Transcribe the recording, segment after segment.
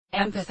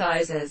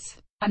empathizes,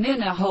 and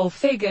inner whole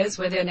figures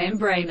within him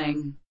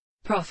braining,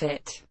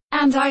 profit,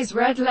 and eyes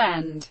red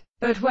lend.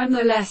 But when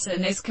the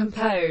lesson is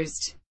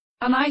composed,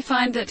 and I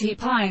find that he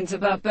pines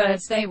above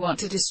birds they want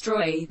to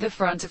destroy the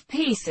front of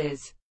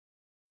pieces.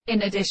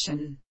 In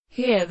addition,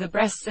 hear the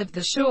breasts of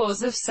the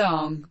shores of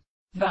song,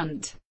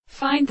 Vunt,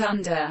 fine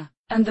thunder,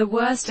 and the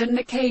worst and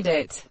negate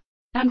it.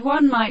 And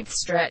one might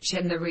stretch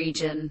in the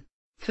region,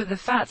 for the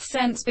fat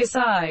sense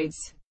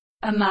besides,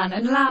 a man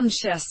and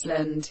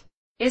Lanchestland,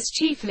 is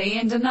chiefly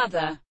and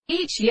another.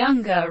 Each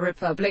younger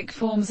republic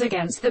forms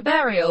against the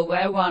burial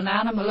where one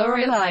animal or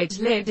illide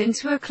lived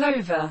into a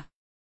clover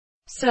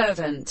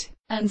servant,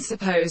 and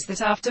suppose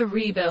that after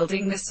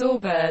rebuilding the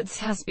sawbirds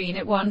has been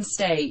at one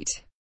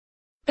state,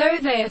 though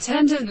they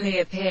attendantly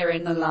appear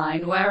in the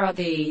line where are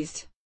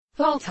these,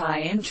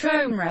 Voltae in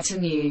Trome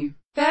retinue,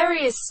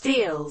 various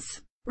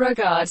steels,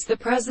 regards the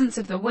presence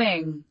of the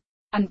wing,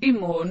 and be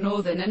more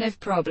northern and if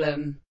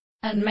problem,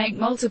 and make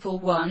multiple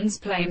ones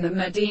plain the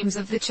medemes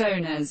of the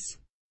chonas,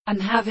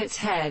 and have its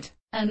head,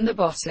 and the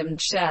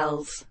bottomed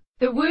shells,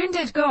 the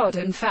wounded god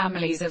and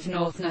families of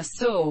Northness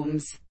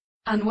storms,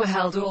 and were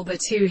held all the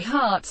two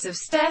hearts of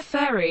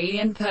Steph-Ferry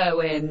and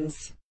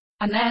Perwins,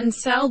 and then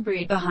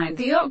Selbury behind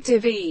the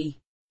octave E,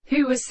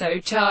 who was so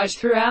charged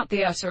throughout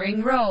the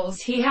uttering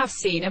rolls he have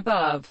seen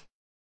above,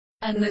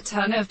 and the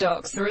tongue of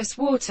Doxorus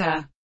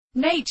water.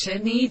 Nature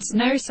needs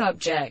no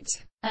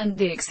subject, and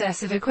the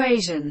excessive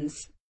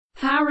equations.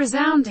 How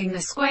resounding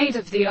the squade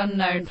of the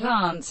unknown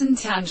plants and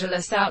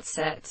Tangelus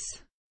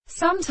outsets.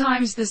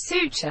 Sometimes the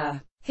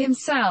suture,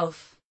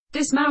 himself,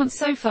 dismounts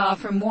so far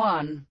from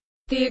one.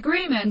 The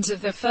agreement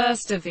of the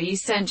first of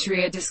these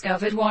century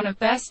discovered one of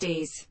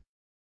besties.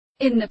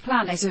 In the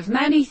planet of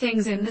many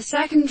things in the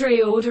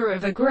secondary order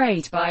of a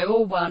great by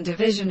or one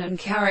division and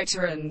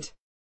character and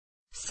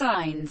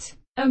signs,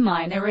 a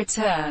minor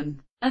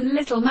return, and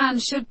little man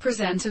should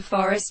present a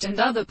forest and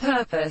other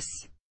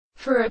purpose.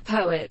 For a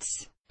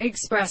poet's,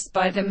 expressed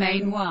by the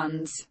main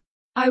ones,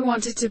 I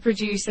wanted to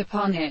produce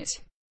upon it,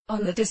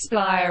 on the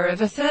displayer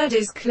of a third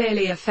is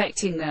clearly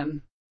affecting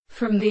them.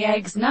 From the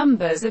eggs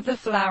numbers of the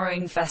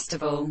flowering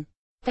festival,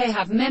 they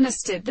have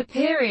ministered the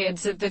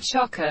periods of the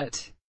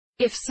chocolate.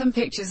 If some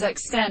pictures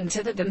extend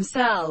to the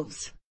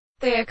themselves,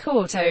 they are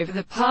caught over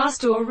the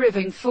past or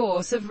riving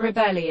force of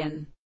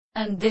rebellion.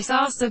 And this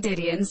our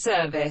Sardidian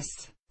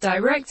service,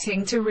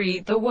 directing to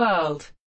read the world,